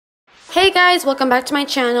Hey guys, welcome back to my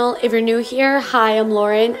channel. If you're new here, hi, I'm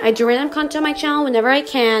Lauren. I do random content on my channel whenever I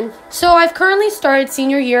can. So I've currently started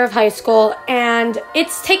senior year of high school, and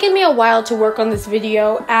it's taken me a while to work on this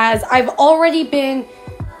video as I've already been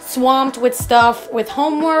swamped with stuff with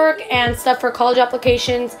homework and stuff for college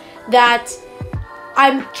applications that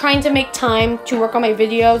I'm trying to make time to work on my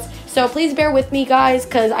videos. So please bear with me guys,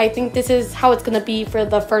 because I think this is how it's going to be for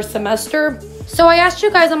the first semester. So I asked you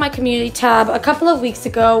guys on my community tab a couple of weeks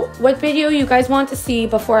ago what video you guys want to see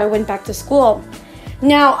before I went back to school.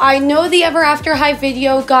 Now, I know the Ever After High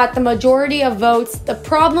video got the majority of votes. The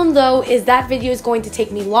problem though is that video is going to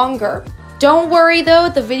take me longer. Don't worry though,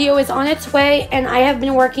 the video is on its way, and I have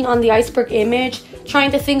been working on the iceberg image,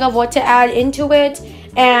 trying to think of what to add into it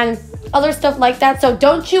and other stuff like that. So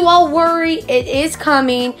don't you all worry, it is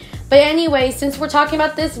coming. But anyway, since we're talking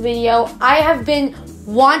about this video, I have been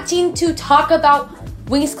wanting to talk about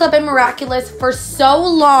Winx Club and Miraculous for so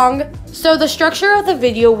long. So the structure of the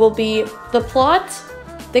video will be the plot,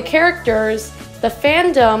 the characters, the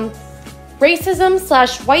fandom, racism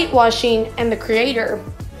 / whitewashing, and the creator.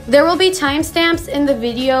 There will be timestamps in the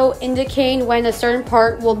video indicating when a certain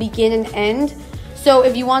part will begin and end. So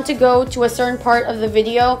if you want to go to a certain part of the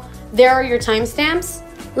video, there are your timestamps.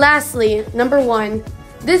 Lastly, number 1.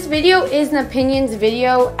 This video is an opinions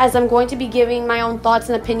video, as I'm going to be giving my own thoughts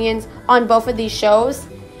and opinions on both of these shows.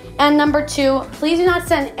 And number 2, please do not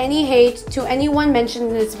send any hate to anyone mentioned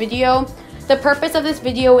in this video. The purpose of this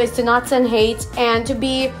video is to not send hate and to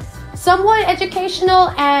be somewhat educational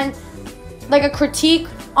and like a critique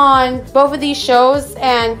on both of these shows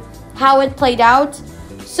and how it played out.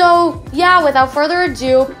 So yeah, without further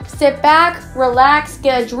ado, sit back, relax,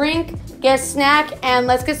 get a drink, get a snack, and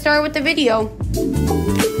let's get started with the video.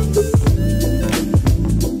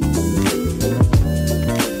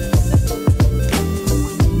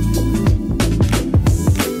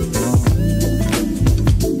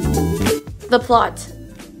 The plot.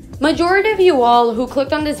 Majority of you all who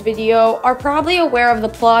clicked on this video are probably aware of the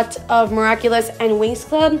plot of Miraculous and Winx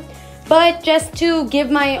Club, but just to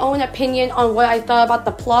give my own opinion on what I thought about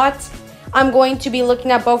the plot, I'm going to be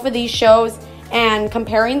looking at both of these shows and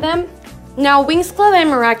comparing them. Now, Winx Club and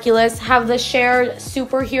Miraculous have the shared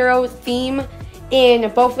superhero theme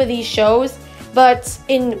in both of these shows, but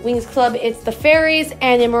in Winx Club it's the fairies,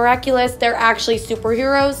 and in Miraculous they're actually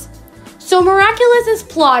superheroes. So Miraculous's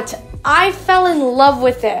plot, I fell in love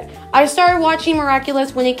with it. I started watching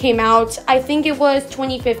Miraculous when it came out. I think it was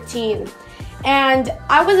 2015. And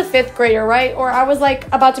I was a 5th grader, right? Or I was like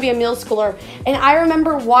about to be a middle schooler. And I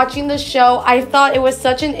remember watching the show. I thought it was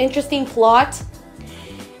such an interesting plot.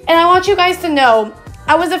 And I want you guys to know,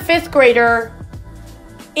 I was a 5th grader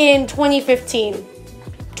in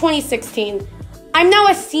 2016. I'm now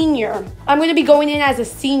a senior. I'm going to be going in as a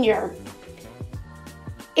senior.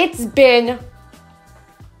 It's been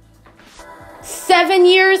 7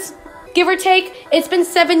 years, give or take. It's been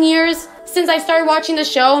 7 years since I started watching the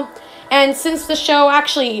show, and since the show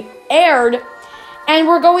actually aired, and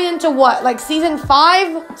we're going into what, like season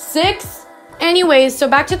 5, 6? Anyways, so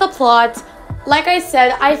back to the plot. Like I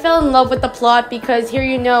said, I fell in love with the plot because here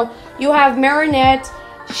you have Marinette.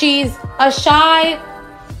 She's a shy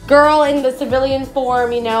girl in the civilian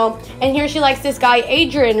form, and here she likes this guy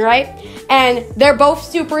Adrian, right? And they're both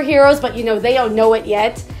superheroes, but they don't know it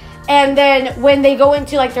yet. And then when they go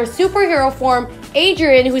into like their superhero form,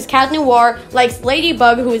 Adrian, who's Cat Noir, likes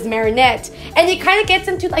Ladybug, who is Marinette. And it kind of gets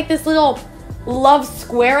into like this little love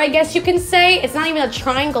square, I guess you can say. It's not even a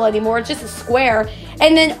triangle anymore, it's just a square.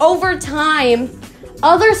 And then over time,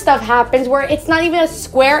 other stuff happens where it's not even a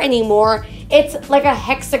square anymore. It's like a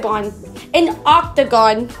hexagon, an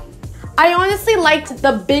octagon. I honestly liked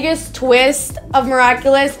the biggest twist of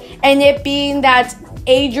Miraculous, and it being that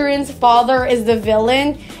Adrian's father is the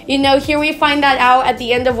villain. Here we find that out at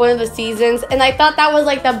the end of one of the seasons, and I thought that was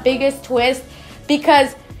like the biggest twist,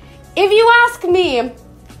 because if you ask me,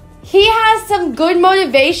 he has some good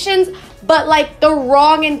motivations, but like the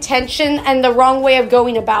wrong intention and the wrong way of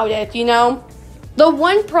going about it, The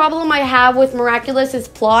one problem I have with Miraculous's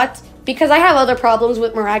plot, because I have other problems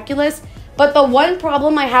with Miraculous, but the one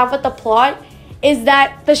problem I have with the plot is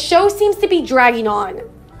that the show seems to be dragging on.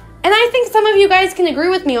 And I think some of you guys can agree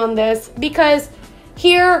with me on this, because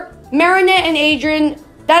here, Marinette and Adrian,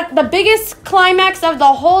 that the biggest climax of the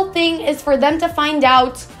whole thing is for them to find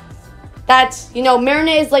out that,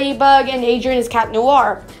 Marinette is Ladybug and Adrian is Cat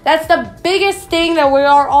Noir. That's the biggest thing that we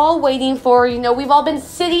are all waiting for. We've all been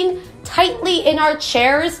sitting tightly in our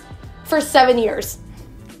chairs for 7 years.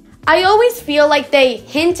 I always feel like they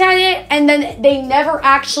hint at it and then they never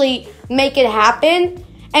actually make it happen.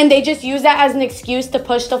 And they just use that as an excuse to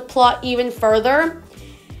push the plot even further.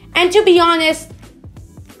 And to be honest,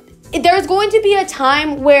 there's going to be a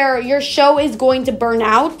time where your show is going to burn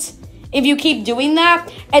out if you keep doing that.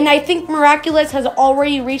 And I think Miraculous has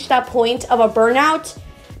already reached that point of a burnout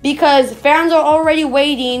because fans are already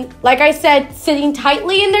waiting, like I said, sitting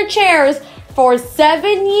tightly in their chairs for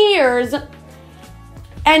 7 years.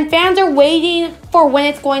 And fans are waiting for when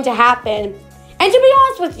it's going to happen. And to be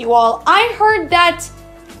honest with you all, I heard that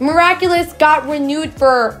Miraculous got renewed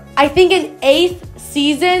for, I think, an 8th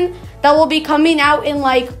season that will be coming out in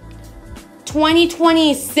like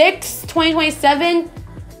 2026, 2027.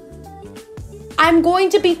 I'm going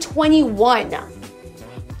to be 21.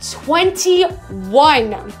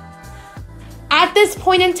 21. At this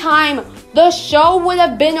point in time, the show would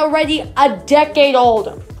have been already a decade old.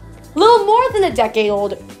 A little more than a decade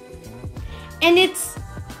old. And it's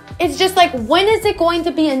just like, when is it going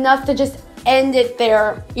to be enough to just end it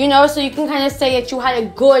there? You know, so you can kind of say that you had a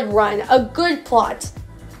good run, a good plot.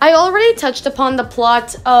 I already touched upon the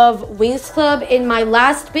plot of Winx Club in my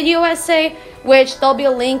last video essay, which there'll be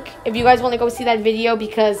a link if you guys want to go see that video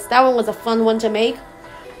because that one was a fun one to make.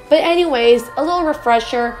 But anyways, a little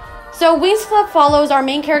refresher. So Winx Club follows our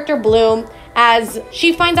main character Bloom as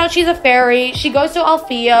she finds out she's a fairy. She goes to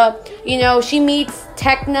Althea. You know, she meets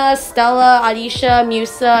Tecna, Stella, Arisha,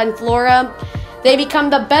 Musa, and Flora. They become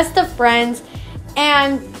the best of friends.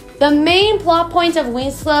 And the main plot point of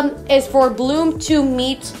Winx Club is for Bloom to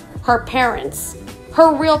meet her parents,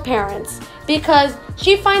 her real parents, because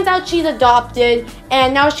she finds out she's adopted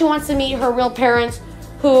and now she wants to meet her real parents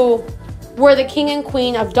who were the king and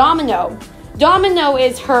queen of Domino. Domino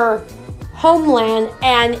is her homeland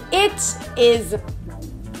and it is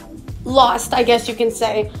lost, I guess you can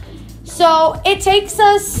say. So it takes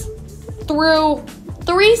us through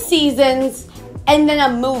 3 seasons and then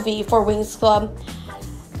a movie for Winx Club.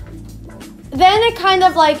 Then it kind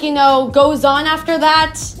of like, you know, goes on after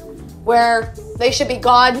that, where they should be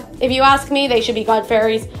God. If you ask me, they should be God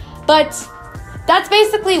fairies. But that's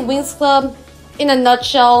basically Winx Club in a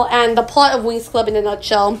nutshell, and the plot of Winx Club in a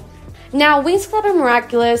nutshell. Now, Winx Club and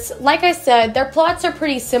Miraculous, like I said, their plots are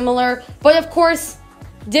pretty similar, but of course,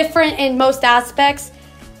 different in most aspects.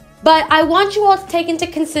 But I want you all to take into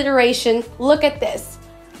consideration, look at this.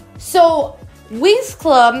 So, Winx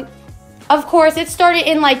Club, of course, it started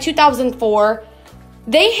in like 2004.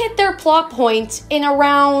 They hit their plot point in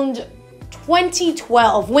around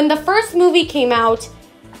 2012. When the first movie came out,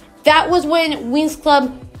 that was when Winx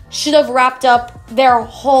Club should have wrapped up their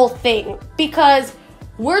whole thing. Because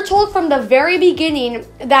we're told from the very beginning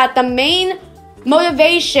that the main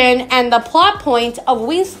motivation and the plot point of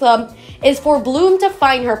Winx Club is for Bloom to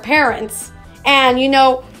find her parents. And, you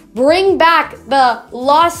know, bring back the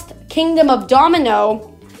lost kingdom of Domino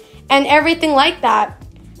and everything like that.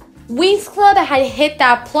 Winx Club had hit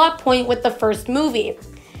that plot point with the first movie.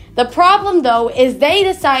 The problem, though, is they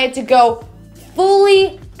decided to go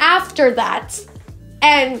fully after that.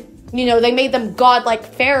 And, you know, they made them godlike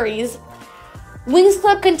fairies. Winx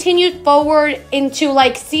Club continued forward into,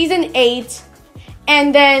 like, Season 8.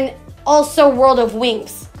 And then also World of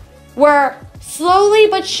Winx. Where, slowly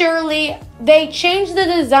but surely, they changed the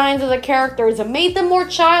designs of the characters and made them more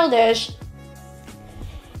childish.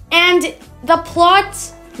 And the plot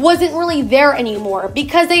wasn't really there anymore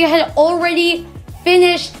because they had already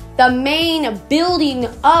finished the main building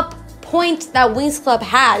up point that Winx Club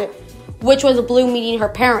had, which was Bloom meeting her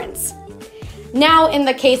parents. Now, in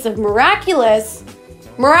the case of Miraculous,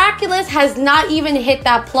 Miraculous has not even hit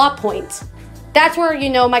that plot point. That's where, you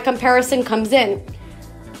know, my comparison comes in.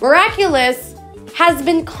 Miraculous has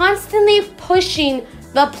been constantly pushing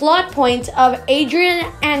the plot point of Adrian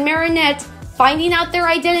and Marinette finding out their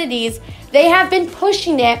identities. They have been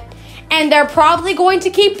pushing it, and they're probably going to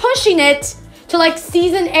keep pushing it to like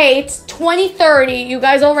Season 8, 2030. You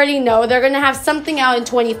guys already know they're going to have something out in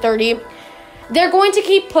 2030. They're going to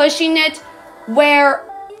keep pushing it where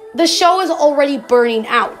the show is already burning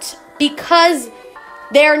out because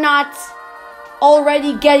they're not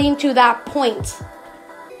already getting to that point.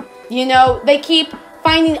 You know, they keep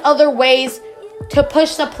finding other ways to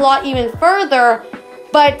push the plot even further,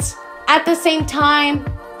 but at the same time,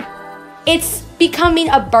 it's becoming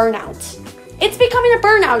a burnout. It's becoming a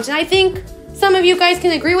burnout, and I think some of you guys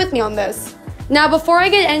can agree with me on this. Now, before I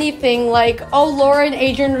get anything like, oh, Laura and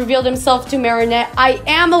Adrian revealed himself to Marinette, I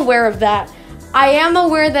am aware of that. I am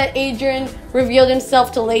aware that Adrian revealed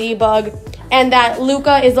himself to Ladybug, and that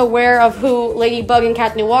Luca is aware of who Ladybug and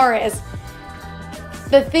Cat Noir is.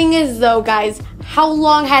 The thing is, though, guys, how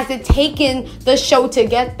long has it taken the show to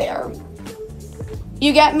get there?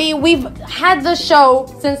 You get me? We've had the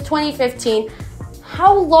show since 2015.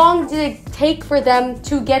 How long did it take for them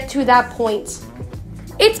to get to that point?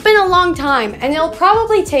 It's been a long time, and it'll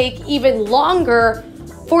probably take even longer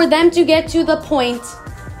for them to get to the point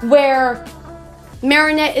where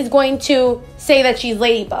Marinette is going to say that she's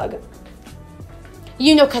Ladybug.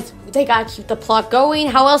 You know, because they gotta keep the plot going.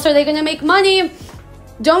 How else are they gonna make money?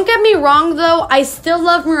 Don't get me wrong, though. I still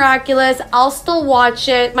love Miraculous. I'll still watch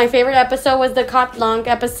it. My favorite episode was the Carte Blanche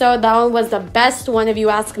episode. That one was the best one, if you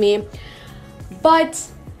ask me. But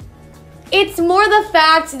it's more the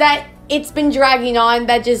fact that it's been dragging on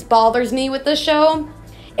that just bothers me with the show.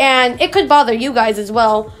 And it could bother you guys as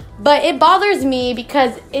well. But it bothers me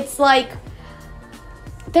because it's like,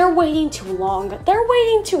 they're waiting too long. They're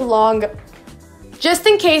waiting too long. Just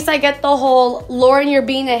in case I get the whole, Lauren, you're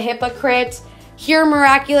being a hypocrite. Here,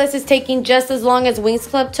 Miraculous is taking just as long as Winx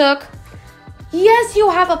Club took. Yes, you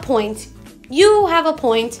have a point. You have a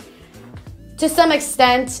point to some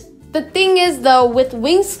extent. The thing is, though, with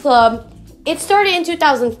Winx Club, it started in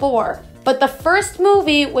 2004. But the first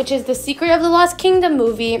movie, which is the Secret of the Lost Kingdom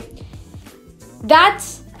movie, that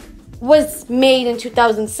was made in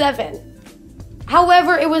 2007.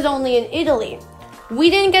 However, it was only in Italy. We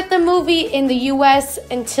didn't get the movie in the US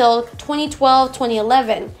until 2012,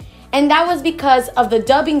 2011. And that was because of the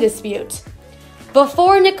dubbing dispute.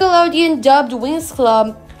 Before Nickelodeon dubbed Winx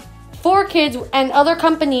Club, 4Kids and other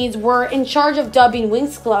companies were in charge of dubbing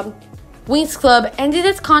Winx Club. Winx Club ended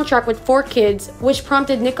its contract with 4Kids, which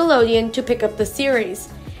prompted Nickelodeon to pick up the series.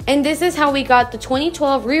 And this is how we got the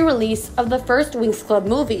 2012 re-release of the first Winx Club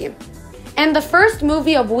movie. And the first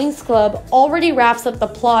movie of Winx Club already wraps up the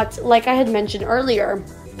plot, like I had mentioned earlier.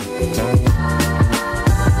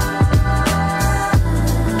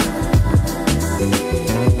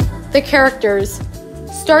 The characters.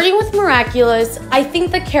 Starting with Miraculous, I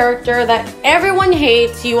think the character that everyone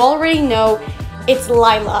hates, you already know, it's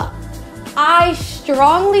Lila. I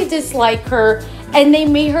strongly dislike her, and they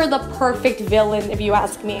made her the perfect villain, if you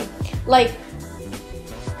ask me. Like,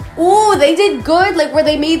 ooh, they did good, like where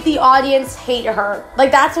they made the audience hate her.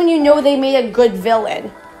 Like, that's when you know they made a good villain.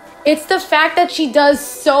 It's the fact that she does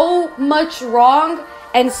so much wrong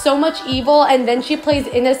and so much evil, and then she plays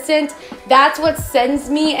innocent. That's what sends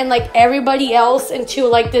me and like everybody else into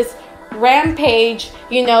like this rampage,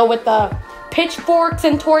 you know, with the pitchforks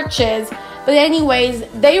and torches. But anyways,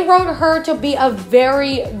 they wrote her to be a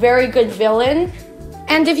very, very good villain.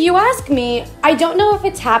 And if you ask me, I don't know if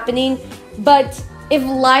it's happening, but if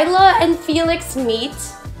Lila and Felix meet,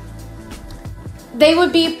 they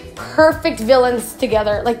would be perfect villains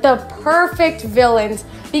together. Like the perfect villains,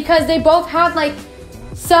 because they both have like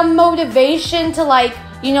some motivation to, like,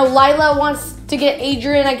 you know, Lila wants to get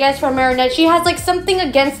Adrian, I guess, from Marinette. She has like something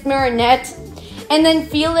against Marinette. And then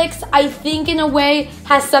Felix, I think in a way,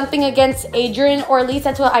 has something against Adrian, or at least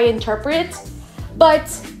that's what I interpret. But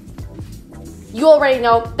you already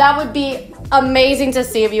know, that would be amazing to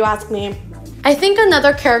see if you ask me. I think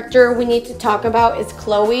another character we need to talk about is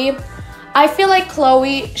Chloe. I feel like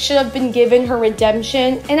Chloe should have been given her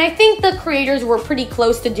redemption, and I think the creators were pretty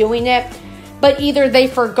close to doing it, but either they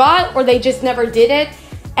forgot or they just never did it,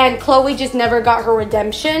 and Chloe just never got her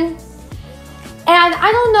redemption. And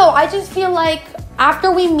I don't know, I just feel like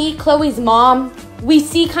after we meet Chloe's mom, we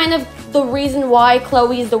see kind of the reason why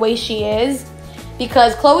Chloe is the way she is,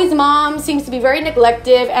 because Chloe's mom seems to be very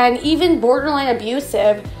neglective and even borderline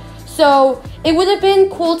abusive. So it would have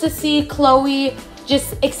been cool to see Chloe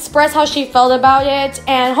just express how she felt about it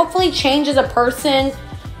and hopefully change as a person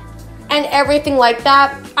and everything like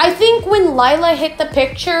that. I think when Lila hit the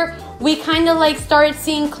picture, we kind of like started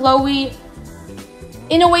seeing Chloe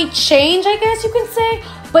in a way change, I guess you can say,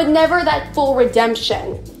 but never that full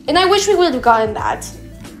redemption. And I wish we would have gotten that.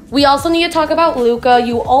 We also need to talk about Luca.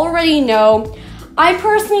 You already know, I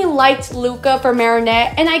personally liked Luca for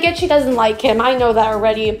Marinette, and I get she doesn't like him. I know that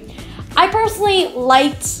already. I personally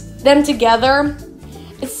liked them together,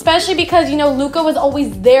 especially because, you know, Luca was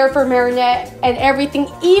always there for Marinette and everything.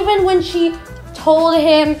 Even when she told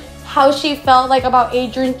him how she felt like about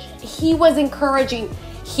Adrian, he was encouraging.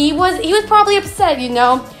 He was probably upset, you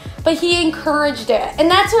know, but he encouraged it.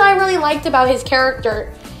 And that's what I really liked about his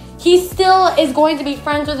character. He still is going to be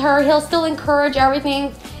friends with her. He'll still encourage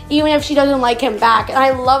everything, even if she doesn't like him back. And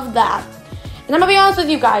I love that. And I'm gonna be honest with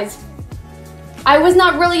you guys, I was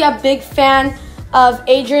not really a big fan of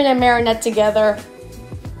Adrian and Marinette together.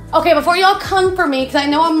 Okay, before y'all come for me, because I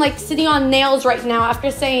know I'm like sitting on nails right now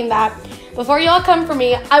after saying that. Before y'all come for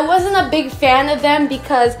me, I wasn't a big fan of them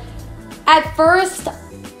because at first,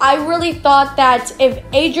 I really thought that if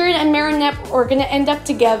Adrian and Marinette were going to end up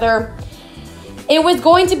together, it was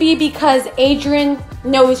going to be because Adrian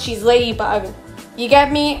knows she's Ladybug. You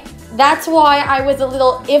get me? That's why I was a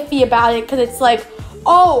little iffy about it, because it's like,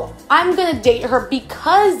 oh, I'm gonna date her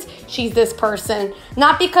because she's this person,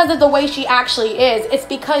 not because of the way she actually is. It's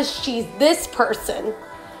because she's this person.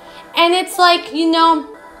 And it's like, you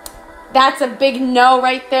know, that's a big no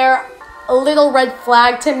right there. A little red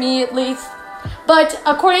flag to me, at least. But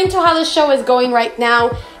according to how the show is going right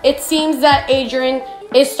now, it seems that Adrian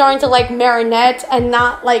is starting to like Marinette and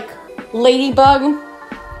not like Ladybug.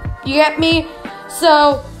 You get me?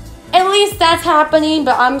 So at least that's happening,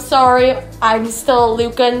 but I'm sorry, I'm still a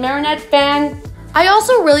Luca and Marinette fan. I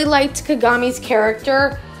also really liked Kagami's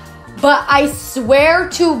character, but I swear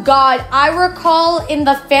to God, I recall in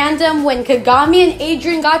the fandom when Kagami and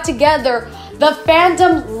Adrian got together, the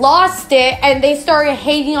fandom lost it and they started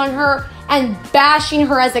hating on her and bashing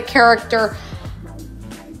her as a character.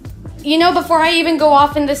 You know, before I even go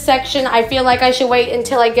off in this section, I feel like I should wait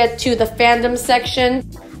until I get to the fandom section.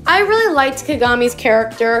 I really liked Kagami's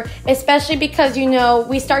character, especially because, you know,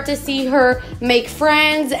 we start to see her make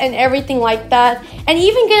friends and everything like that. And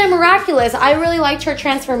even get a Miraculous, I really liked her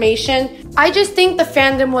transformation. I just think the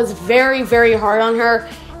fandom was very, very hard on her.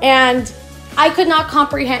 And I could not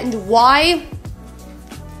comprehend why.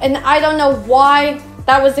 And I don't know why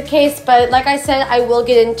that was the case, but like I said, I will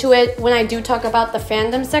get into it when I do talk about the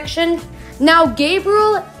fandom section. Now,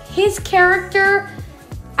 Gabriel, his character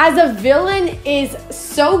as a villain is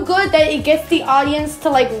so good that it gets the audience to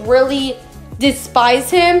like really despise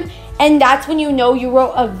him, and that's when you know you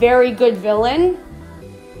wrote a very good villain.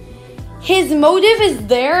 His motive is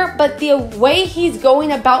there, but the way he's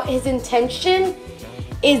going about his intention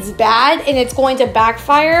is bad and it's going to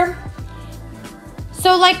backfire.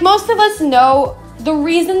 So like most of us know, the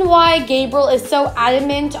reason why Gabriel is so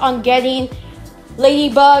adamant on getting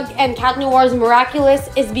Ladybug and Cat Noir's Miraculous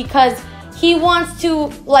is because he wants to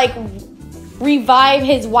like revive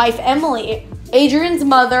his wife Emily, Adrian's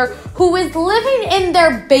mother, who is living in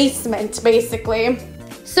their basement basically.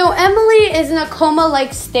 So Emily is in a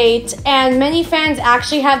coma-like state, and many fans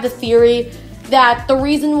actually have the theory that the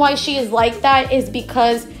reason why she is like that is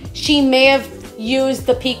because she may have used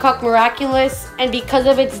the Peacock Miraculous, and because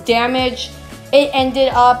of its damage, it ended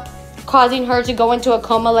up causing her to go into a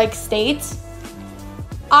coma-like state.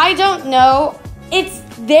 I don't know.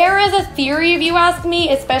 There is a theory, if you ask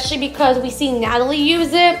me, especially because we see Natalie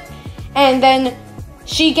use it, and then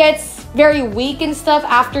she gets very weak and stuff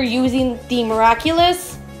after using the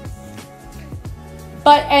Miraculous.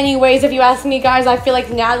 But anyways, if you ask me, guys, I feel like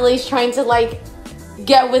Natalie's trying to like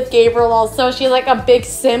get with Gabriel also. She's like a big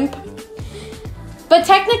simp. But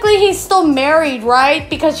technically he's still married, right?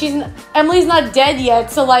 Because Emily's not dead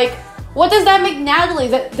yet. So like, what does that make Natalie?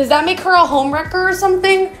 Does that make her a homewrecker or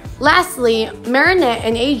something? Lastly, Marinette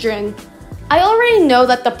and Adrian. I already know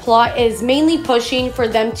that the plot is mainly pushing for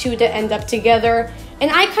them two to end up together.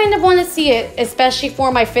 And I kind of want to see it, especially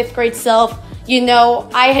for my 5th grade self. You know,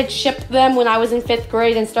 I had shipped them when I was in 5th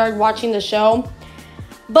grade and started watching the show.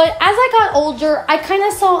 But as I got older, I kind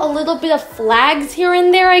of saw a little bit of flags here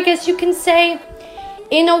and there, I guess you can say.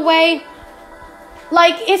 In a way,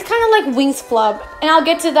 like, it's kind of like Winx Club. And I'll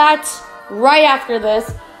get to that right after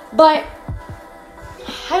this. But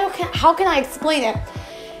how can I explain it?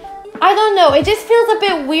 I don't know. It just feels a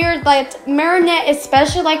bit weird that Marinette,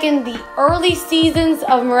 especially like in the early seasons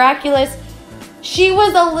of Miraculous, she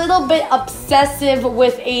was a little bit obsessive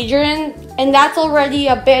with Adrian. And that's already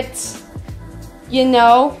a bit, you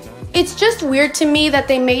know. It's just weird to me that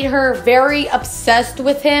they made her very obsessed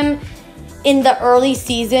with him in the early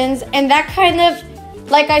seasons. And that kind of,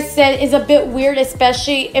 like I said, is a bit weird,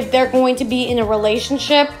 especially if they're going to be in a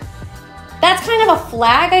relationship. That's kind of a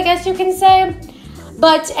flag, I guess you can say.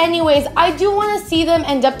 But anyways, I do want to see them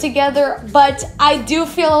end up together, but I do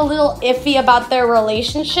feel a little iffy about their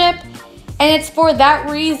relationship. And it's for that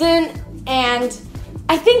reason, and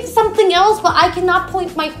I think something else, but I cannot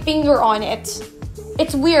point my finger on it.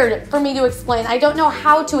 It's weird for me to explain. I don't know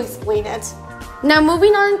how to explain it. Now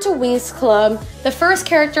moving on to Winx Club, the first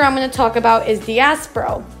character I'm going to talk about is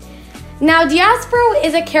Diaspro. Now Diaspro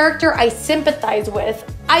is a character I sympathize with.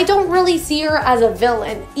 I don't really see her as a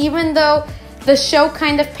villain, even though the show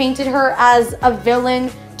kind of painted her as a villain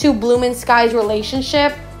to Bloom and Sky's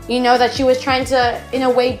relationship. You know, that she was trying to, in a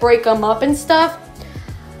way, break them up and stuff.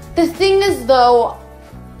 The thing is, though,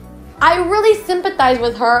 I really sympathize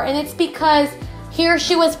with her, and it's because here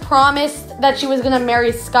she was promised that she was gonna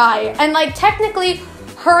marry Sky. And, like, technically,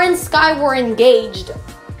 her and Sky were engaged.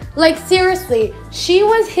 Like, seriously, she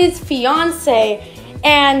was his fiance,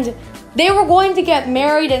 and they were going to get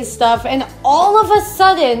married and stuff, and all of a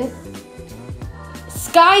sudden,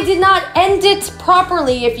 Sky did not end it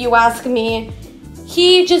properly, if you ask me.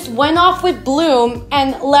 He just went off with Bloom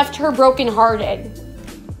and left her brokenhearted.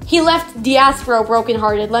 He left Diaspro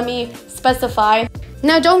brokenhearted, let me specify.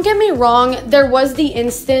 Now, don't get me wrong, there was the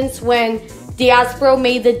instance when Diaspro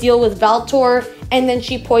made the deal with Valtor and then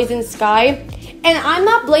she poisoned Sky. And I'm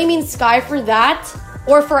not blaming Sky for that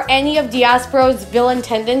or for any of Diaspro's villain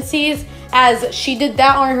tendencies, as she did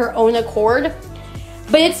that on her own accord.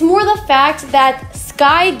 But it's more the fact that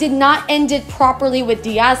Sky did not end it properly with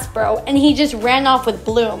Diaspro and he just ran off with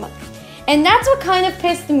Bloom. And that's what kind of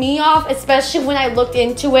pissed me off, especially when I looked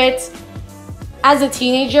into it as a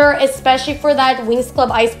teenager, especially for that Winx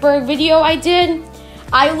Club Iceberg video I did.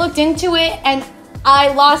 I looked into it and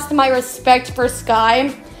I lost my respect for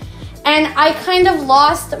Sky. And I kind of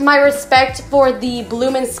lost my respect for the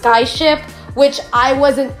Bloom and Sky ship, which I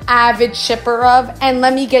was an avid shipper of. And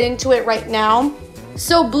let me get into it right now.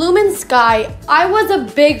 So Bloom and Sky, I was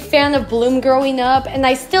a big fan of Bloom growing up, and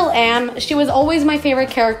I still am. She was always my favorite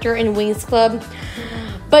character in Winx Club.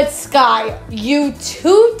 But Sky, you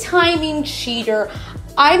two-timing cheater.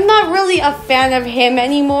 I'm not really a fan of him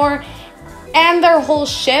anymore. And their whole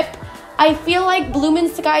ship. I feel like Bloom and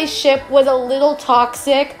Sky's ship was a little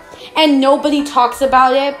toxic. And nobody talks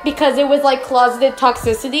about it because it was like closeted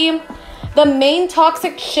toxicity. The main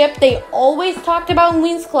toxic ship they always talked about in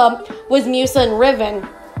Winx Club was Musa and Riven.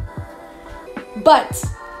 But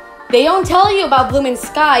they don't tell you about Bloom and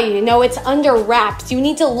Sky, you know, it's under wraps. You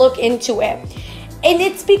need to look into it. And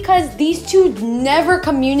it's because these two never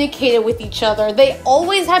communicated with each other. They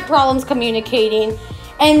always had problems communicating.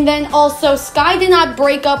 And then also, Sky did not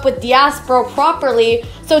break up with Diaspro properly,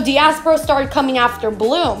 so Diaspro started coming after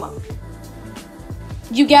Bloom.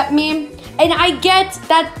 You get me? And I get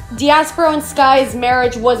that Diaspro and Sky's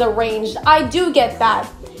marriage was arranged. I do get that.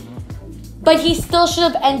 But he still should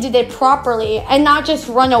have ended it properly and not just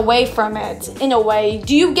run away from it, in a way.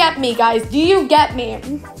 Do you get me, guys? Do you get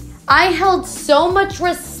me? I held so much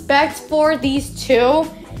respect for these two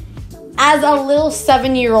as a little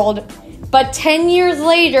 7-year-old. But 10 years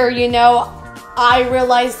later, you know, I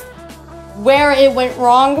realized where it went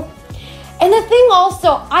wrong. And the thing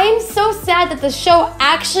also, I am so sad that the show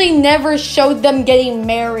actually never showed them getting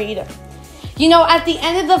married. You know, at the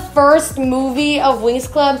end of the first movie of Winx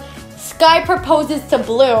Club, Sky proposes to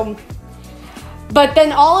Bloom. But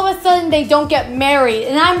then all of a sudden, they don't get married.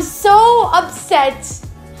 And I'm so upset.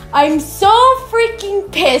 I'm so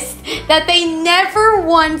freaking pissed that they never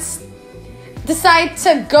once decide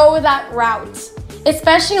to go that route,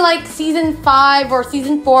 especially like season 5 or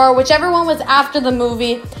season 4, whichever one was after the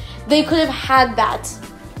movie. They could have had that.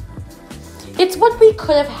 It's what we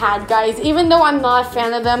could have had, guys, even though I'm not a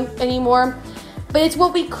fan of them anymore, but it's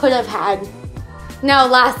what we could have had. Now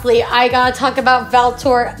lastly, I gotta talk about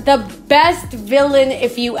Valtor, the best villain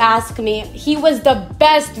if you ask me. He was the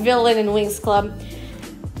best villain in Winx Club.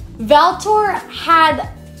 Valtor had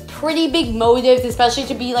pretty big motives, especially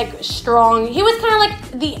to be like strong. He was kind of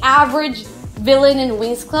like the average villain in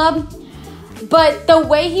Winx Club, but the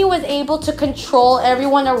way he was able to control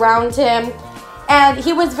everyone around him, and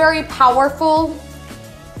he was very powerful.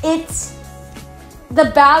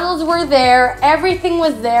 The battles were there, everything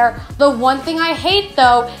was there. The one thing I hate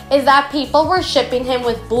though is that people were shipping him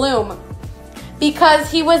with Bloom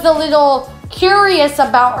because he was a little curious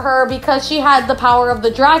about her because she had the power of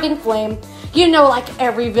the dragon flame. You know, like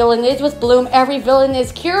every villain is with Bloom, every villain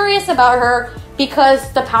is curious about her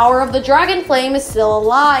because the power of the dragon flame is still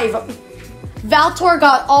alive. Valtor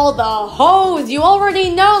got all the hoes, you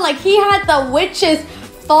already know, like he had the witches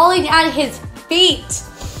falling at his feet.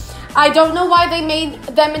 I don't know why they made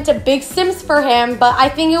them into big sims for him, but I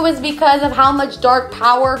think it was because of how much dark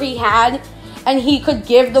power he had and he could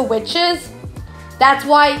give the witches. That's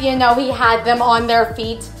why, you know, he had them on their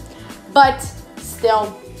feet. But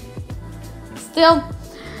still,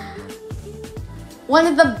 one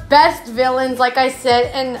of the best villains, like I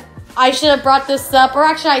said, and I should have brought this up, or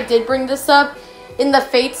actually I did bring this up in the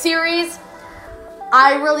Fate series.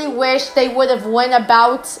 I really wish they would have went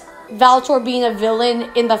about Valtor being a villain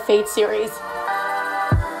in the Fate series.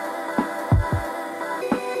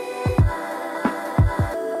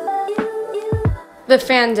 The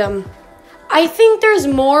fandom. I think there's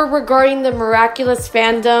more regarding the Miraculous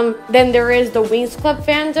fandom than there is the Winx Club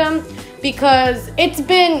fandom, because it's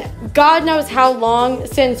been God knows how long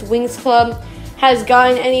since Winx Club has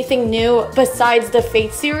gotten anything new besides the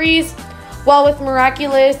Fate series. While with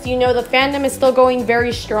Miraculous, you know, the fandom is still going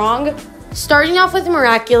very strong. Starting off with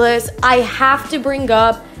Miraculous, I have to bring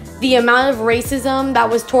up the amount of racism that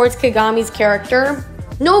was towards Kagami's character.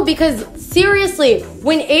 No, because seriously,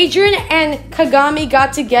 when Adrian and Kagami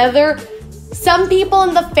got together, some people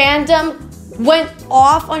in the fandom went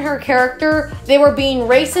off on her character. They were being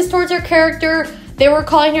racist towards her character. they were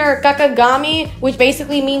calling her Kakagami, which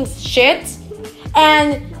basically means shit.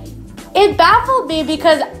 And it baffled me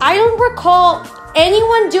because I don't recall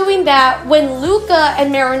anyone doing that when Luca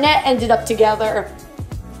and Marinette ended up together.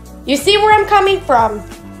 You see where I'm coming from?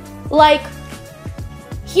 Like,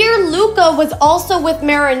 here Luca was also with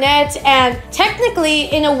Marinette, and technically,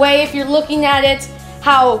 in a way, if you're looking at it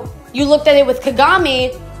how you looked at it with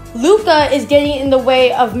Kagami, Luca is getting in the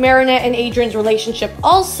way of Marinette and Adrian's relationship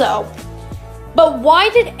also. But why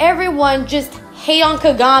did everyone just hate on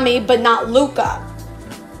Kagami but not Luca?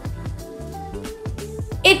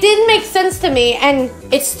 It didn't make sense to me, and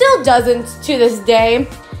it still doesn't to this day.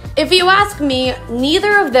 If you ask me,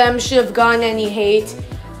 neither of them should have gotten any hate,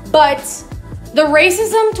 but the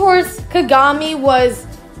racism towards Kagami was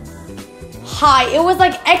high. It was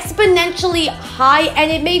like exponentially high,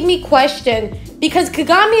 and it made me question, because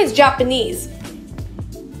Kagami is Japanese.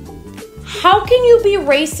 How can you be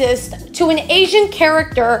racist to an Asian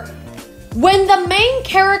character when the main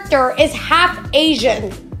character is half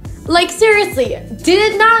Asian? Like, seriously,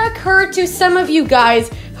 did it not occur to some of you guys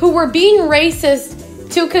who were being racist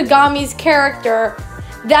to Kagami's character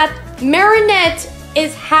that Marinette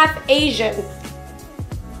is half Asian?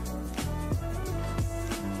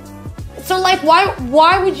 So, like,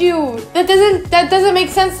 why would you? That doesn't make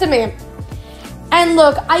sense to me. And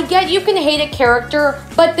look, I get you can hate a character,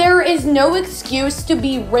 but there is no excuse to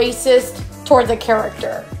be racist towards a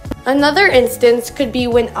character. Another instance could be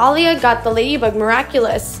when Alia got the Ladybug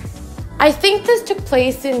Miraculous. I think this took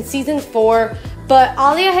place in season 4, but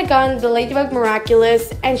Alia had gotten the Ladybug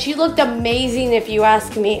Miraculous, and she looked amazing if you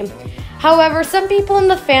ask me. However, some people in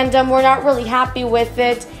the fandom were not really happy with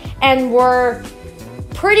it, and were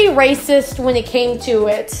pretty racist when it came to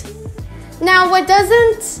it. Now, what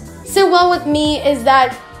doesn't sit well with me is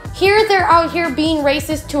that here they're out here being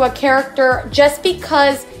racist to a character just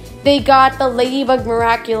because they got the Ladybug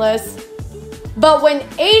Miraculous. But when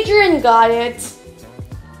Adrian got it,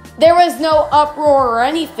 there was no uproar or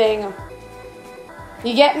anything.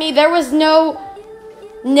 You get me? There was no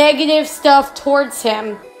negative stuff towards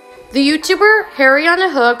him. The YouTuber Harry on a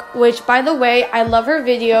Hook, which by the way, I love her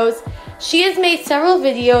videos. She has made several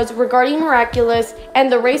videos regarding Miraculous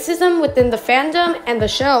and the racism within the fandom and the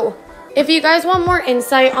show. If you guys want more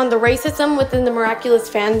insight on the racism within the Miraculous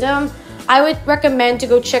fandom, I would recommend to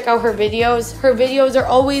go check out her videos. Her videos are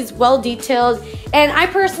always well detailed, and I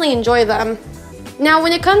personally enjoy them. Now,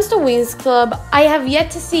 when it comes to Winx Club, I have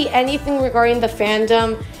yet to see anything regarding the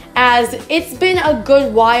fandom, as it's been a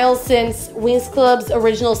good while since Winx Club's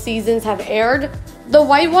original seasons have aired. The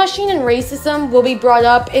whitewashing and racism will be brought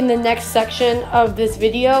up in the next section of this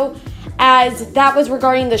video, as that was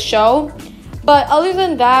regarding the show. But other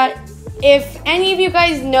than that, if any of you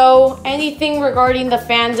guys know anything regarding the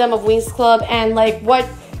fandom of Winx Club and like what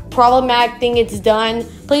problematic thing it's done,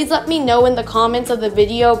 please let me know in the comments of the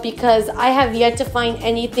video, because I have yet to find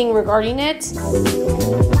anything regarding it.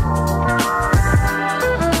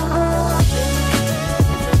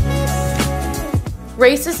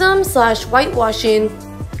 Racism/whitewashing.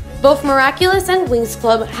 Both Miraculous and Winx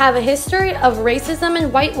Club have a history of racism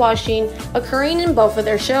and whitewashing occurring in both of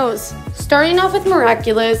their shows. Starting off with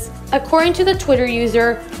Miraculous, according to the Twitter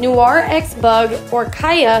user NoirXBug or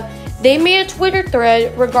Kaya, they made a Twitter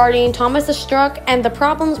thread regarding Thomas Struck and the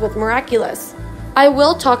problems with Miraculous. I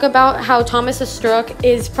will talk about how Thomas Struck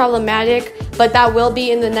is problematic, but that will be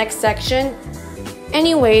in the next section.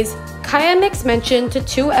 Anyways, Kaya makes mention to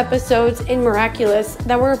 2 episodes in Miraculous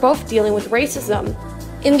that were both dealing with racism.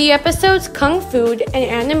 In the episodes Kung Food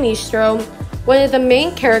and Animistro, one of the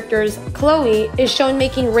main characters, Chloe, is shown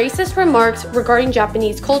making racist remarks regarding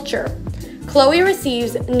Japanese culture. Chloe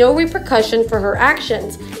receives no repercussion for her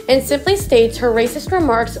actions and simply states her racist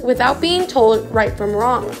remarks without being told right from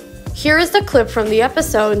wrong. Here is the clip from the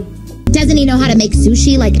episode. Doesn't he know how to make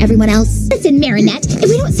sushi like everyone else? Listen, Marinette, if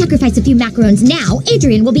we don't sacrifice a few macarons now,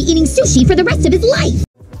 Adrian will be eating sushi for the rest of his life.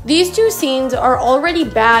 These 2 scenes are already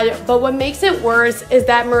bad, but what makes it worse is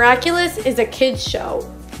that Miraculous is a kids show.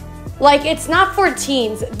 Like, it's not for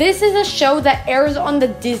teens. This is a show that airs on the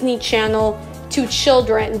Disney Channel to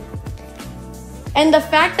children. And the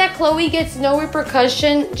fact that Chloe gets no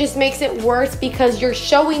repercussion just makes it worse because you're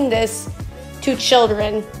showing this to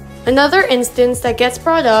children. Another instance that gets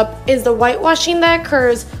brought up is the whitewashing that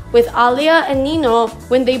occurs with Alia and Nino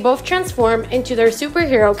when they both transform into their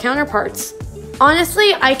superhero counterparts.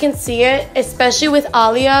 Honestly, I can see it, especially with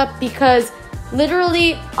Alia, because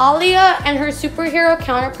literally Alia and her superhero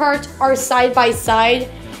counterpart are side by side,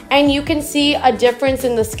 and you can see a difference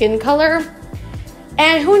in the skin color.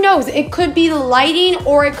 And who knows, it could be the lighting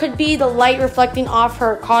or it could be the light reflecting off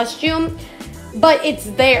her costume, but it's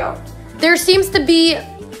there. there seems to be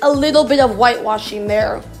a little bit of whitewashing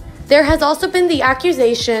there. There has also been the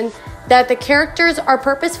accusation that the characters are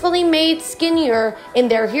purposefully made skinnier in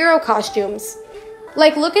their hero costumes.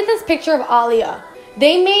 Like, look at this picture of Alia.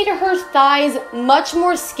 They made her thighs much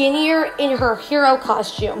more skinnier in her hero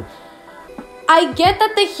costume. I get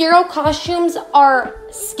that the hero costumes are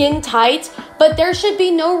skin tight, but there should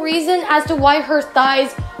be no reason as to why her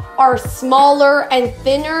thighs are smaller and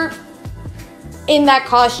thinner in that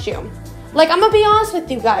costume. Like, I'm gonna be honest with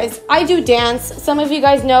you guys. I do dance. Some of you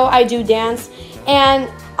guys know I do dance. And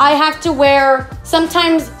I have to wear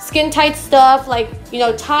sometimes skin tight stuff like, you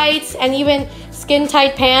know, tights and even skin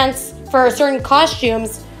tight pants for certain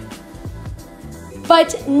costumes.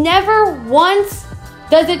 But never once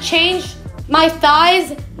does it change my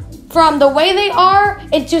thighs from the way they are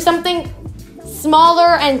into something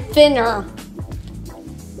smaller and thinner.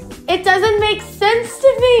 It doesn't make sense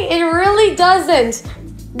to me. It really doesn't.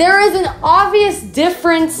 There is an obvious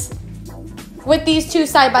difference with these two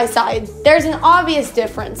side by side. There's an obvious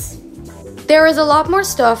difference. There is a lot more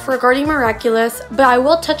stuff regarding Miraculous, but I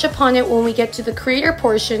will touch upon it when we get to the creator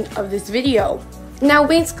portion of this video. Now,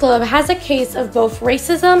 Winx Club has a case of both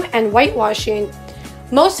racism and whitewashing.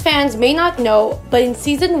 Most fans may not know, but in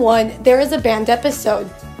Season 1, there is a banned episode.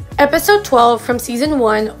 Episode 12 from Season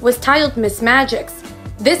 1 was titled Miss Magics.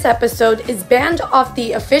 This episode is banned off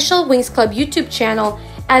the official Winx Club YouTube channel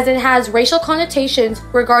as it has racial connotations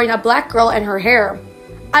regarding a black girl and her hair.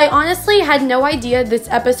 I honestly had no idea this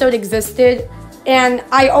episode existed, and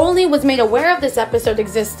I only was made aware of this episode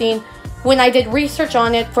existing when I did research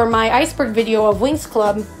on it for my iceberg video of Winx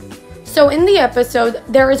Club. So in the episode,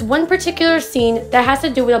 there is one particular scene that has to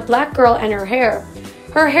do with a black girl and her hair.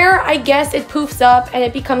 Her hair, I guess it poofs up and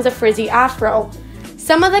it becomes a frizzy afro.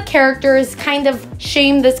 Some of the characters kind of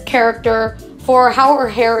shame this character for how her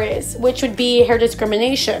hair is, which would be hair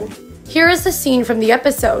discrimination. Here is the scene from the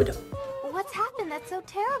episode. What's happened that's so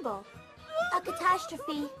terrible? A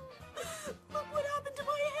catastrophe. Look what happened to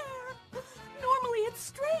my hair. Normally it's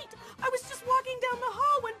straight. I was just walking down the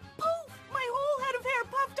hall when poof, my whole head of hair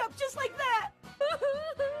puffed up just like that.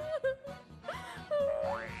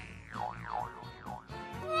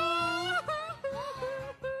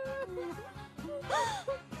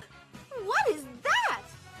 What is that?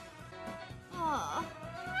 Aw.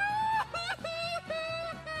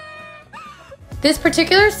 This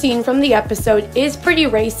particular scene from the episode is pretty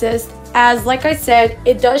racist, as like I said,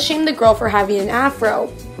 it does shame the girl for having an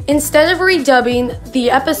afro. Instead of redubbing the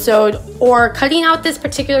episode or cutting out this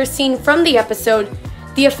particular scene from the episode,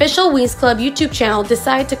 the official Winx Club YouTube channel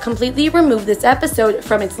decided to completely remove this episode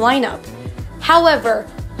from its lineup. However,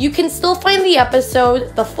 you can still find the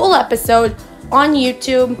episode, the full episode, on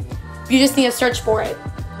YouTube. You just need to search for it.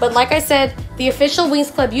 But like I said, the official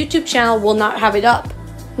Winx Club YouTube channel will not have it up.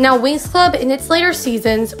 Now, Winx Club in its later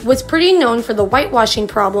seasons was pretty known for the whitewashing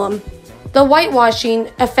problem. The whitewashing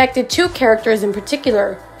affected two characters in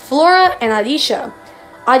particular, Flora and Alicia.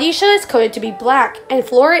 Alicia is coded to be black and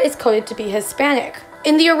Flora is coded to be Hispanic.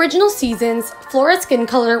 In the original seasons, Flora's skin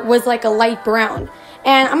color was like a light brown.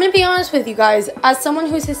 And I'm going to be honest with you guys, as someone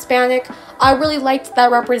who's Hispanic, I really liked that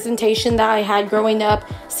representation that I had growing up,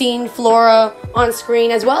 seeing Flora on screen,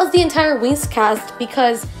 as well as the entire Winx cast,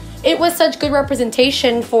 because it was such good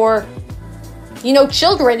representation for, you know,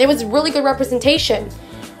 children. It was really good representation.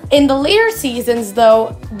 In the later seasons,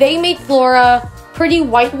 though, they made Flora pretty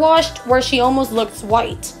whitewashed, where she almost looks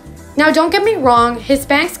white. Now, don't get me wrong,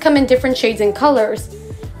 Hispanics come in different shades and colors,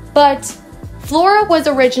 but Flora was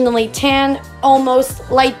originally tan, almost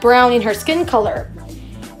light brown in her skin color.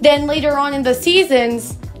 Then later on in the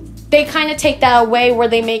seasons, they kind of take that away where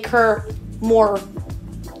they make her more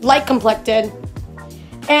light complected.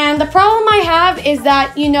 And the problem I have is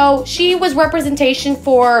that, you know, she was representation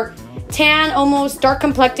for tan, almost dark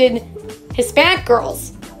complected Hispanic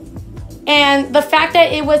girls. And the fact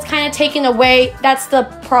that it was kind of taken away, that's the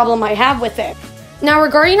problem I have with it. Now,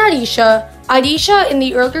 regarding Alicia in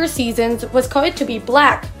the earlier seasons was coded to be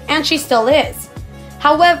black, and she still is.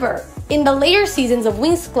 However, in the later seasons of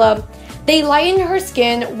Winx Club, they lightened her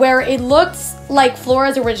skin where it looks like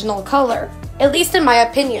Flora's original color, at least in my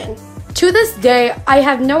opinion. To this day, I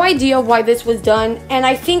have no idea why this was done, and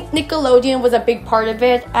I think Nickelodeon was a big part of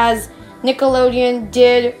it, as Nickelodeon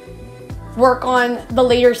did work on the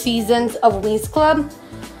later seasons of Winx Club.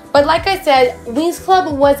 But like I said, Winx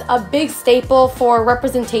Club was a big staple for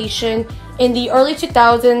representation in the early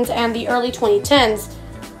 2000s and the early 2010s,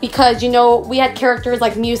 because, you know, we had characters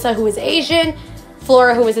like Musa, who was Asian,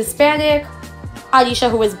 Flora, who was Hispanic, Alicia,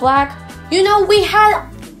 who was black. You know, we had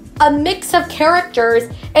a mix of characters,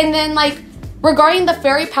 and then like Regarding the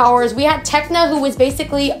fairy powers, we had Tekna, who was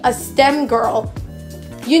basically a STEM girl.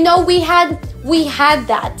 You know, we had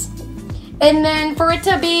that. And then for it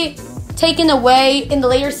to be taken away in the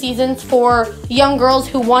later seasons for young girls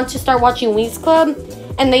who want to start watching Winx Club,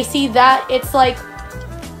 and they see that, it's like,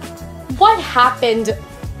 what happened?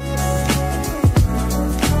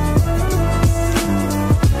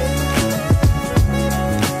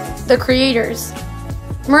 The creators.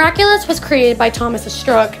 Miraculous was created by Thomas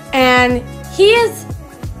Struck, and he is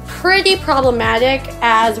pretty problematic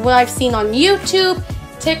as what I've seen on YouTube,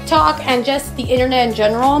 TikTok, and just the internet in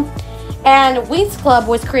general. And Winx Club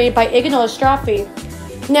was created by Eleanor.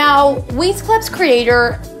 Now, Winx Club's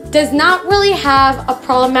creator does not really have a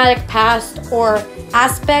problematic past or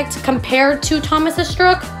aspect compared to Thomas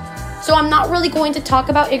Struck, so I'm not really going to talk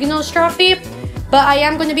about Eleanor, but I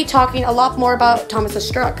am going to be talking a lot more about Thomas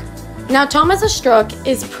Struck. Now, Thomas Struck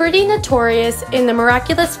is pretty notorious in the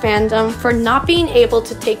Miraculous fandom for not being able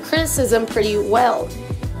to take criticism pretty well,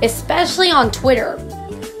 especially on Twitter.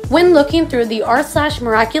 When looking through the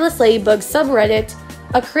r/Miraculous Ladybug subreddit,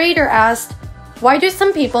 a creator asked, "Why do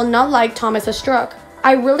some people not like Thomas Struck?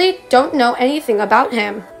 I really don't know anything about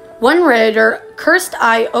him." One Redditor,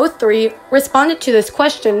 CursedEye03, responded to this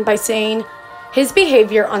question by saying, "His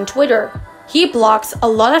behavior on Twitter. He blocks a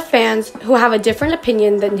lot of fans who have a different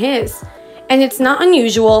opinion than his, and it's not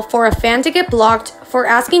unusual for a fan to get blocked for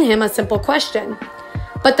asking him a simple question.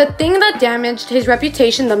 But the thing that damaged his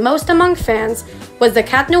reputation the most among fans was the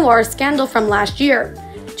Cat Noir scandal from last year.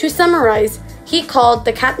 To summarize, he called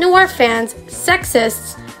the Cat Noir fans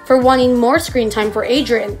sexists for wanting more screen time for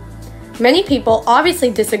Adrien. Many people obviously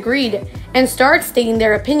disagreed and started stating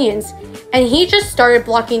their opinions, and he just started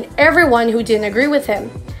blocking everyone who didn't agree with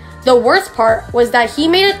him. The worst part was that he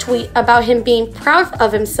made a tweet about him being proud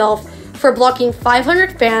of himself for blocking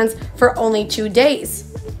 500 fans for only 2 days.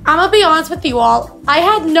 I'm gonna be honest with you all, I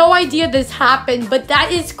had no idea this happened, but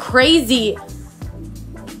that is crazy.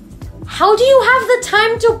 How do you have the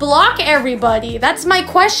time to block everybody? That's my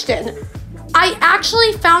question. I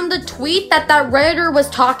actually found the tweet that Redditor was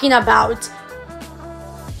talking about.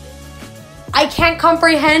 I can't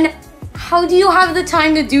comprehend. How do you have the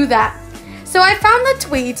time to do that? So I found the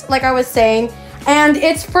tweet, like I was saying, and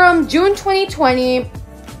it's from June 2020,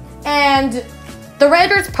 and the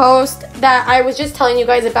Redditor's post that I was just telling you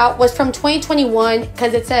guys about was from 2021,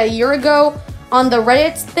 because it said a year ago on the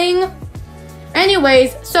Reddit thing.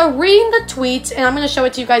 Anyways, so reading the tweet, and I'm going to show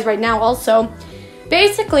it to you guys right now also.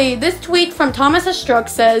 Basically, this tweet from Thomas Struck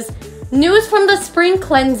says, "News from the spring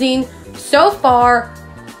cleansing. So far,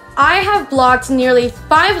 I have blocked nearly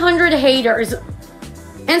 500 haters."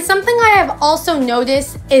 And something I have also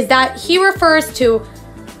noticed is that he refers to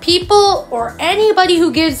people or anybody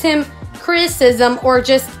who gives him criticism or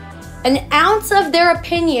just an ounce of their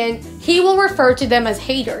opinion, he will refer to them as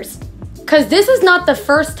haters. Because this is not the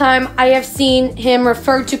first time I have seen him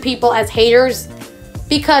refer to people as haters.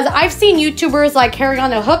 Because I've seen YouTubers like Harry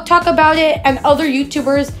on the Hook talk about it, and other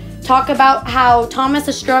YouTubers talk about how Thomas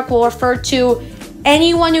Struck will refer to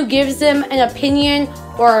anyone who gives him an opinion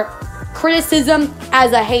or criticism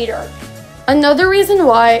as a hater. Another reason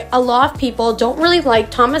why a lot of people don't really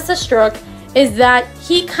like Thomas Struck is that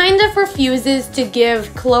he kind of refuses to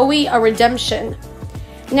give Chloe a redemption.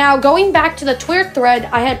 Now, going back to the Twitter thread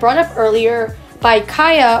I had brought up earlier by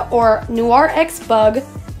Kaya or NoirXBug,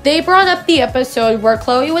 they brought up the episode where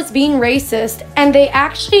Chloe was being racist, and they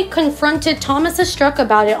actually confronted Thomas Struck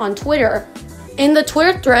about it on Twitter. In the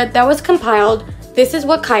Twitter thread that was compiled, this is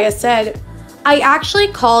what Kaya said. "I actually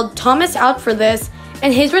called Thomas out for this,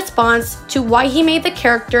 and his response to why he made the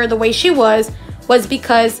character the way she was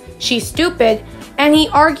because she's stupid, and he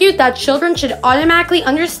argued that children should automatically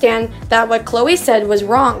understand that what Chloe said was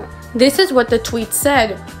wrong." This is what the tweet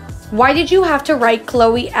said. "Why did you have to write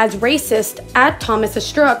Chloe as racist at Thomas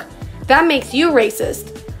Struck? That makes you racist.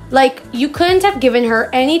 Like, you couldn't have given her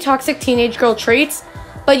any toxic teenage girl traits,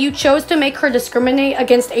 but you chose to make her discriminate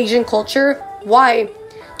against Asian culture. Why?"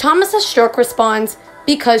 Thomas Struck responds,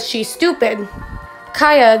 "Because she's stupid."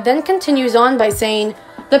 Kaya then continues on by saying,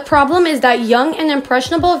 "The problem is that young and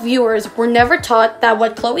impressionable viewers were never taught that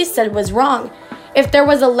what Chloe said was wrong. If there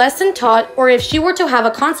was a lesson taught, or if she were to have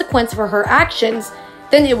a consequence for her actions,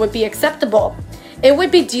 then it would be acceptable. It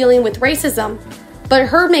would be dealing with racism, but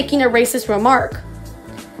her making a racist remark."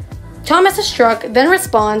 Thomas Struck then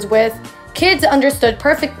responds with, "Kids understood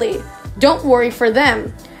perfectly. Don't worry for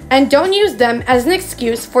them. And don't use them as an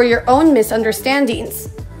excuse for your own misunderstandings."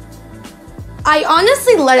 I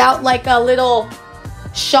honestly let out like a little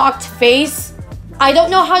shocked face. I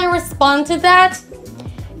don't know how to respond to that.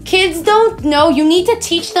 Kids don't know. You need to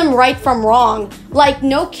teach them right from wrong. Like,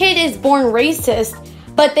 no kid is born racist,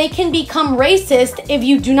 but they can become racist if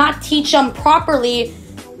you do not teach them properly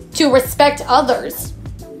to respect others.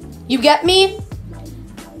 You get me?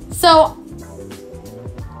 So,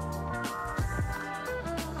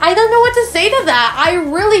 I don't know what to say to that. I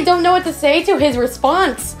really don't know what to say to his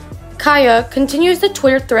response. Kaya continues the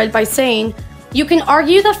Twitter thread by saying, "You can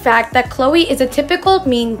argue the fact that Chloe is a typical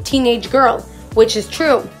mean teenage girl, which is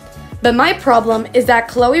true. But my problem is that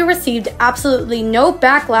Chloe received absolutely no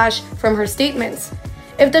backlash from her statements.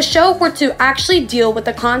 If the show were to actually deal with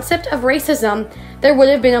the concept of racism, there would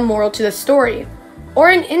have been a moral to the story. Or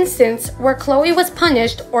an instance where Chloe was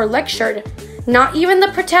punished or lectured. Not even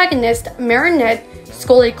the protagonist, Marinette,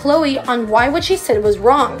 scolded Chloe on why what she said was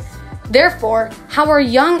wrong. Therefore, how are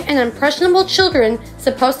young and impressionable children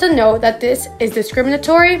supposed to know that this is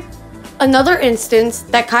discriminatory?" Another instance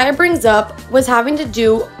that Kaya brings up was having to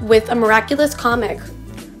do with a Miraculous comic.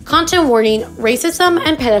 Content warning: racism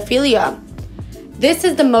and pedophilia. This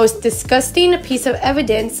is the most disgusting piece of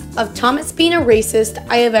evidence of Thomas being a racist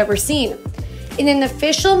I have ever seen. In an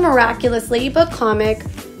official Miraculous Ladybug comic,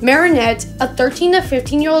 Marinette, a 13 to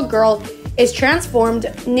 15-year-old girl, is transformed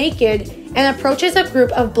naked and approaches a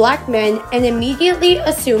group of black men and immediately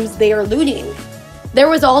assumes they are looting. There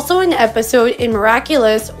was also an episode in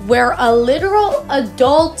Miraculous where a literal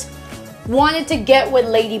adult wanted to get with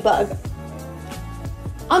Ladybug.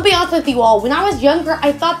 I'll be honest with you all, when I was younger,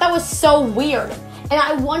 I thought that was so weird. And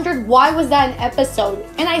I wondered why was that an episode,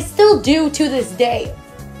 and I still do to this day.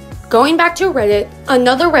 Going back to Reddit,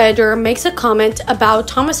 another Redditor makes a comment about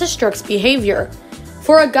Thomas Struck's behavior.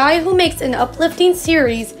 For a guy who makes an uplifting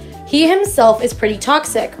series, he himself is pretty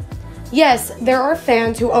toxic. Yes, there are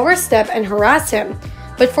fans who overstep and harass him,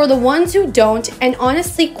 but for the ones who don't and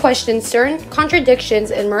honestly question certain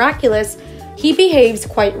contradictions in Miraculous, he behaves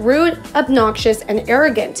quite rude, obnoxious, and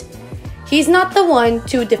arrogant. He's not the one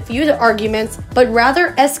to diffuse arguments, but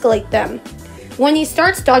rather escalate them. When he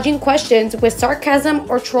starts dodging questions with sarcasm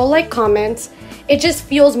or troll-like comments, it just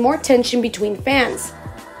fuels more tension between fans.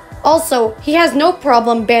 Also, he has no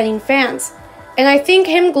problem banning fans, and I think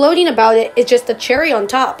him gloating about it is just the cherry on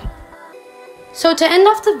top. So to end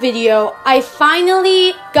off the video, I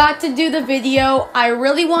finally got to do the video I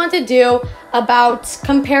really wanted to do about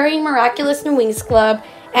comparing Miraculous and Winx Club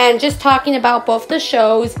and just talking about both the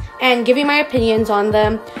shows and giving my opinions on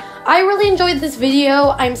them. I really enjoyed this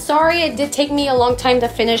video. I'm sorry it did take me a long time to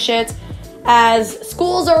finish it, as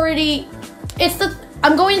school's already,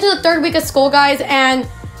 I'm going into the 3rd week of school, guys, and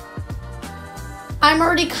I'm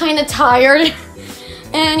already kind of tired.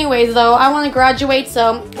 Anyways, though, I want to graduate,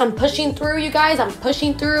 so I'm pushing through, you guys. I'm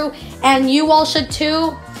pushing through, and you all should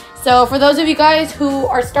too. So for those of you guys who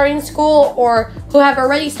are starting school or who have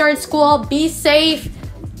already started school, be safe.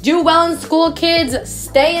 Do well in school, kids.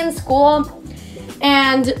 Stay in school.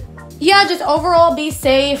 And yeah, just overall be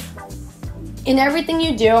safe in everything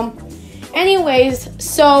you do. Anyways,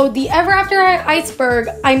 so the Ever After iceberg,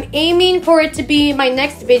 I'm aiming for it to be my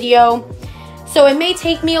next video. So it may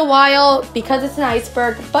take me a while because it's an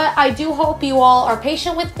iceberg, but I do hope you all are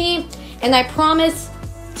patient with me, and I promise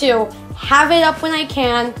to have it up when I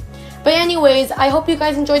can. But anyways, I hope you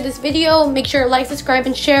guys enjoyed this video. Make sure to like, subscribe,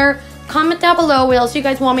 and share. Comment down below what else you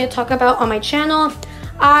guys want me to talk about on my channel.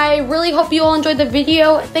 I really hope you all enjoyed the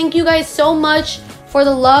video. Thank you guys so much for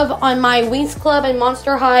the love on my Winx Club and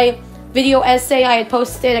Monster High video essay I had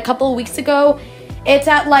posted a couple of weeks ago. It's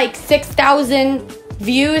at like 6,000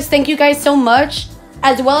 views. Thank you guys so much,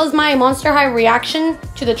 as well as my Monster High reaction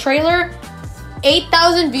to the trailer.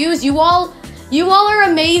 8,000 views. You all are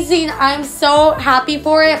amazing. I'm so happy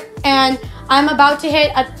for it, and I'm about to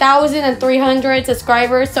hit 1,300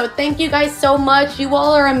 subscribers, so thank you guys so much. You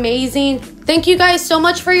all are amazing. Thank you guys so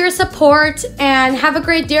much for your support, and have a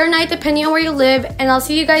great day or night depending on where you live, and I'll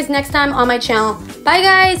see you guys next time on my channel. Bye,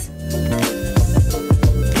 guys.